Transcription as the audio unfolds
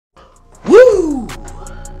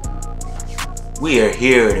We are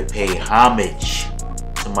here to pay homage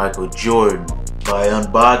to Michael Jordan by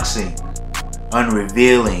unboxing,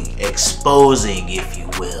 unrevealing, exposing, if you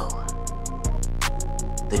will,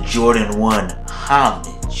 the Jordan 1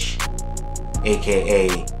 homage, aka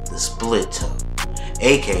the split toe,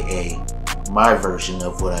 aka my version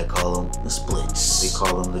of what I call them, the splits. They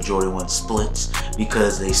call them the Jordan 1 splits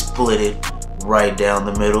because they split it right down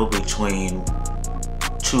the middle between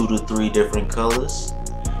 2 to 3 different colors.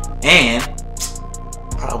 And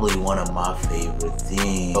probably one of my favorite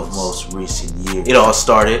things of most recent years. It all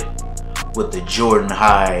started with the Jordan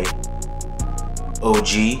High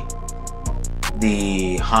OG,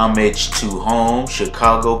 the homage to home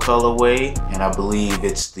Chicago colorway, and I believe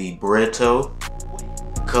it's the Bretto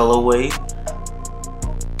colorway,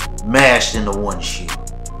 mashed into one shoe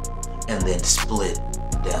and then split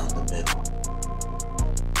down the middle.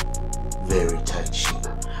 Very tight shoe.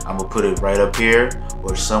 I'm gonna put it right up here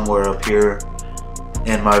or somewhere up here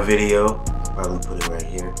in my video. I'll probably put it right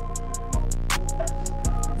here.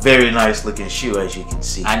 Very nice looking shoe, as you can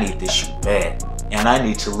see. I need this shoe bad, and I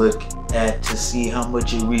need to look at to see how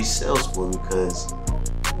much it resells for, because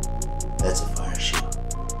that's a fire shoe.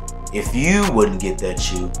 If you wouldn't get that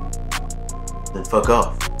shoe, then fuck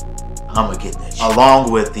off. I'ma get that shoe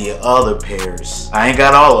along with the other pairs. I ain't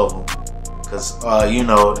got all of them, because you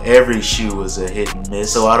know, every shoe is a hit and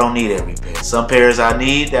miss, so I don't need every pair. Some pairs I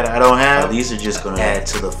need that I don't have. These are just gonna add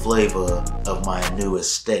to the flavor of my new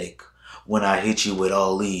aesthetic when I hit you with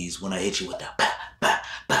all these. When I hit you with the bah, bah,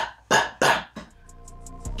 bah, bah, bah.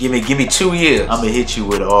 Give me 2 years, I'ma hit you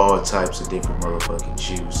with all types of different motherfucking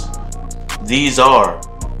shoes. These are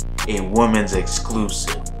a women's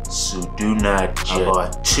exclusive, so do not judge. I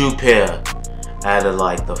bought 2 pair out of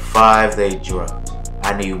like the 5 they dropped.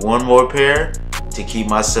 I need 1 more pair to keep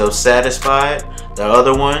myself satisfied. The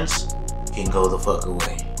other ones can go the fuck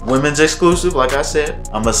away. Women's exclusive, like I said.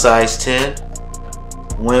 I'm a size 10.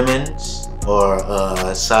 Women's, or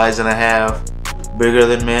a size and a half bigger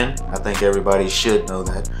than men. I think everybody should know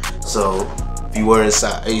that. So if you were a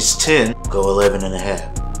size 10, go 11 and a half.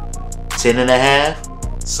 10 and a half,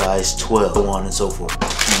 size 12, so on and so forth.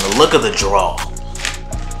 And the look of the draw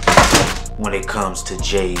when it comes to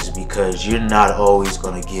J's, because you're not always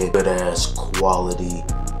gonna get good ass quality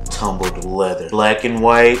tumbled leather. Black and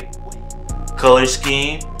white color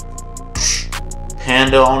scheme,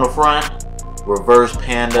 panda on the front, reverse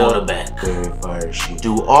panda on the back. Very fire shoe.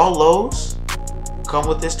 Do all those come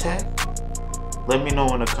with this tag? Let me know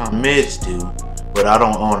in the comments. Mids do, but I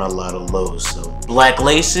don't own a lot of lows. So black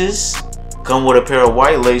laces come with a pair of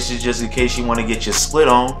white laces just in case you want to get your split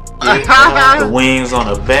on. The wings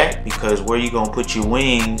on the back, because where you gonna put your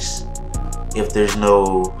wings if there's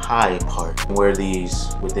no high part? Wear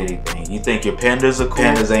these with anything. You think your pandas are cool?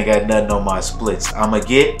 Pandas ain't got nothing on my splits. I'ma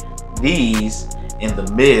get these in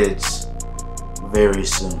the mids very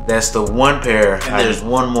soon. That's the 1 pair, and there's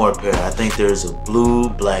 1 more pair. I think there's a blue,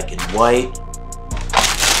 black, and white,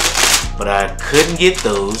 but I couldn't get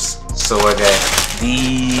those, so I got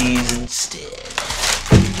these instead.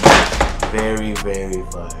 Very, very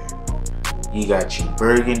fire. You got your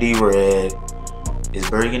burgundy red. Is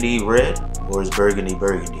burgundy red or is burgundy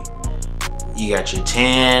burgundy? You got your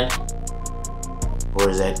tan, or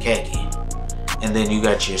is that khaki? And then you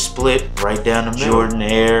got your split right down the middle. Jordan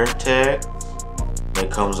Air tag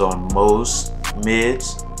that comes on most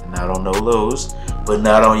mids, not on no lows, but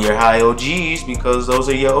not on your high OGs, because those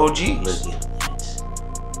are your OGs. Look at it.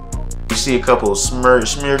 You see a couple of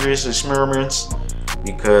smearments or smearments,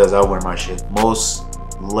 because I wear my shit. Most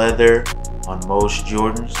leather on most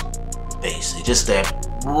Jordans, basic. Just that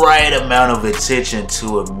right amount of attention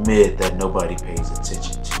to a mid that nobody pays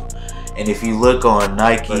attention to. And if you look on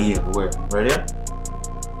Nike, right here?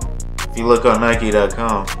 If you look on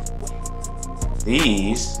Nike.com,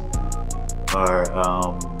 these are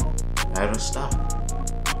out of stock,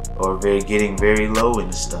 or getting very low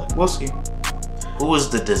in stock. We'll see. Who is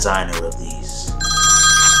the designer of these?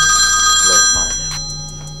 Let's find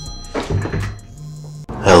out.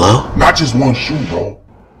 Hello? Not just 1 shoe, bro.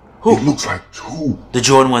 Who? It looks like 2. The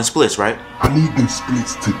Jordan 1 splits, right? I need them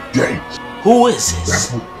splits today. Who is this?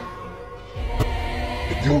 That's what.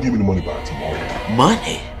 If you don't give me the money by tomorrow,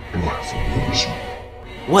 Money? you're gonna have some real issue.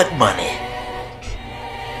 What money?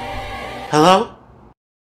 Hello?